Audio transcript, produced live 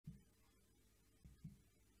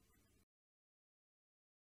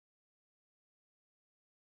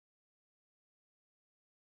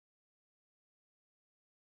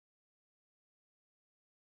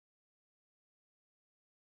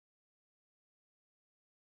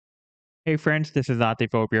Hey friends, this is Atif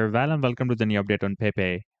Opier and welcome to the new update on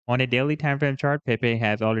PEPE. On a daily time frame chart, PEPE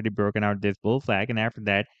has already broken out this bull flag, and after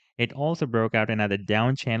that, it also broke out another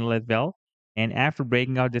down channel as well. And after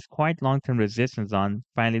breaking out this quite long-term resistance zone,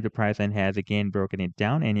 finally the price line has again broken it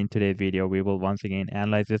down. And in today's video, we will once again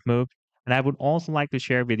analyze this move. And I would also like to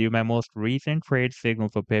share with you my most recent trade signal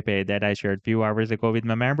for PEPE that I shared a few hours ago with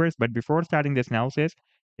my members. But before starting this analysis,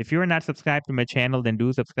 if you are not subscribed to my channel, then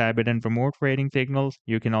do subscribe it. And for more trading signals,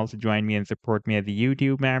 you can also join me and support me as a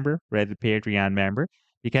YouTube member or as a Patreon member,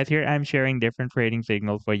 because here I'm sharing different trading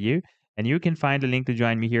signals for you. And you can find the link to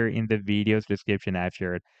join me here in the video's description I've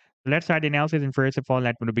shared. So let's start the analysis. And first of all,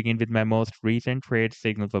 I'm going to begin with my most recent trade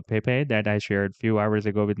signal for Pepe that I shared a few hours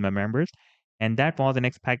ago with my members. And that was an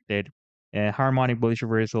expected harmonic bullish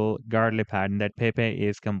reversal Gartley pattern that Pepe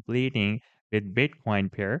is completing with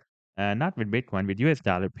Bitcoin pair, not with Bitcoin, with US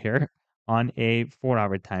dollar pair on a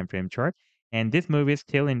 4-hour time frame chart. And this move is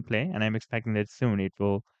still in play, and I'm expecting that soon it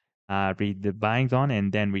will read the buying zone,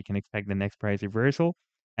 and then we can expect the next price reversal.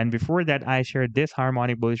 And before that, I shared this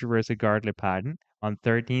harmonic bullish reversal Gartley pattern on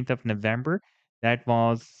 13th of November. That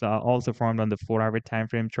was also formed on the 4-hour time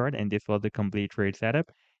frame chart, and this was the complete trade setup.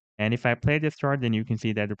 And if I play this chart, then you can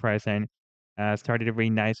see that the price line started a very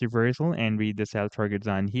nice reversal and read the sell targets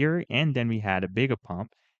on here, and then we had a bigger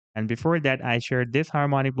pump. And before that, I shared this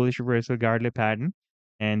harmonic bullish reversal Gartley pattern,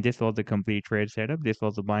 and this was the complete trade setup. This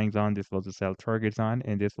was the buying zone, this was the sell target zone,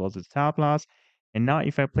 and this was the stop loss. And now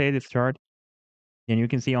if I play this chart, then you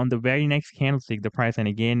can see on the very next candlestick, the price and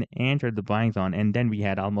again entered the buying zone, and then we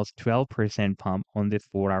had almost 12% pump on this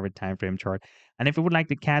 4-hour time frame chart. And if you would like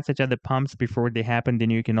to catch such other pumps before they happen, then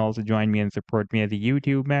you can also join me and support me as a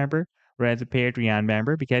YouTube member or as a Patreon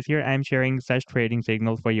member, because here I'm sharing such trading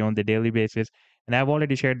signals for you on the daily basis. And I've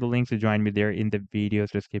already shared the links to join me there in the video's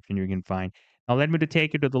description you can find. Now let me to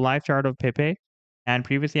take you to the live chart of Pepe. And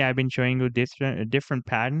previously, I've been showing you different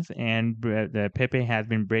patterns, and the Pepe has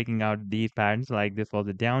been breaking out these patterns. Like this was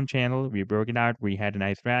a down channel, we broke it out, we had a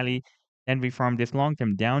nice rally, then we formed this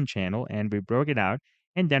long-term down channel, and we broke it out,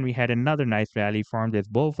 and then we had another nice rally, formed this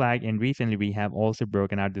bull flag, and recently we have also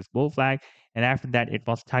broken out this bull flag, and after that, it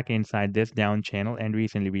was stuck inside this down channel, and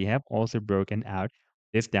recently we have also broken out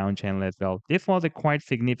this down channel as well. This was a quite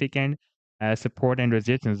significant support and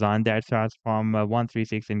resistance on that starts from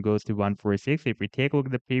 136 and goes to 146. If we take a look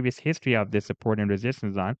at the previous history of the support and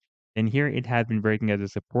resistance zone, then here it has been breaking as a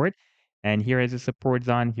support, and here as a support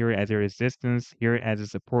zone, here as a resistance, here as a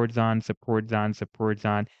support zone, support zone, support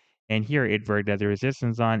zone, and here it worked as a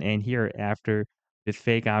resistance zone, and here after this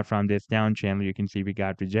fake out from this down channel, you can see we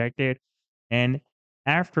got rejected, and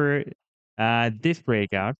after this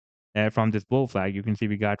breakout from this bull flag, you can see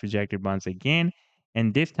we got rejected once again.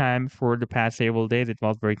 And this time, for the past several days, it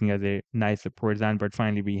was working as a nice support zone, but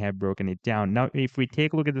finally we have broken it down. Now, if we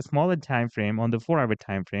take a look at the smaller time frame on the 4-hour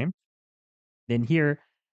time frame, then here,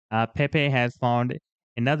 Pepe has found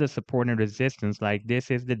another support and resistance. Like this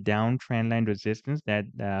is the down trend line resistance that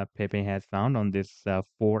Pepe has found on this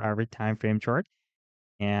 4-hour time frame chart.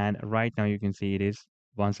 And right now you can see it is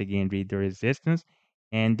once again read the resistance,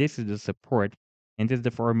 and this is the support, and this is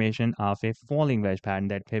the formation of a falling wedge pattern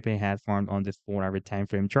that Pepe has formed on this 4-hour time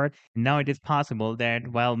frame chart. Now it is possible that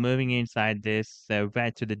while moving inside this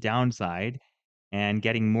wedge to the downside and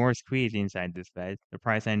getting more squeeze inside this wedge, the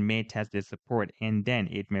price line may test this support, and then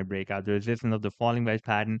it may break out the resistance of the falling wedge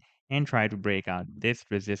pattern and try to break out this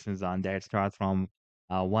resistance zone that starts from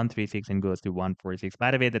 136 and goes to 146.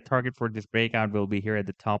 By the way, the target for this breakout will be here at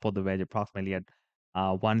the top of the wedge, approximately at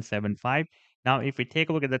 175. Now, if we take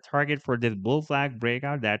a look at the target for this bull flag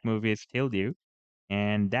breakout, that move is still due,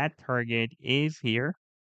 and that target is here,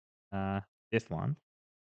 uh, this one.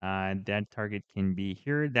 That target can be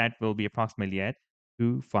here. That will be approximately at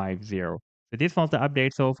 250. So this was the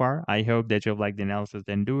update so far. I hope that you've liked the analysis.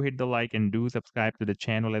 Then do hit the like and do subscribe to the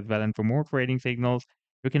channel as well. And for more trading signals,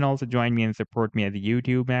 you can also join me and support me as a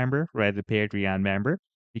YouTube member or as a Patreon member,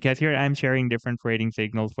 because here I'm sharing different trading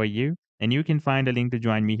signals for you. And you can find a link to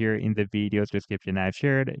join me here in the video's description I've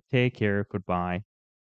shared. Take care. Goodbye.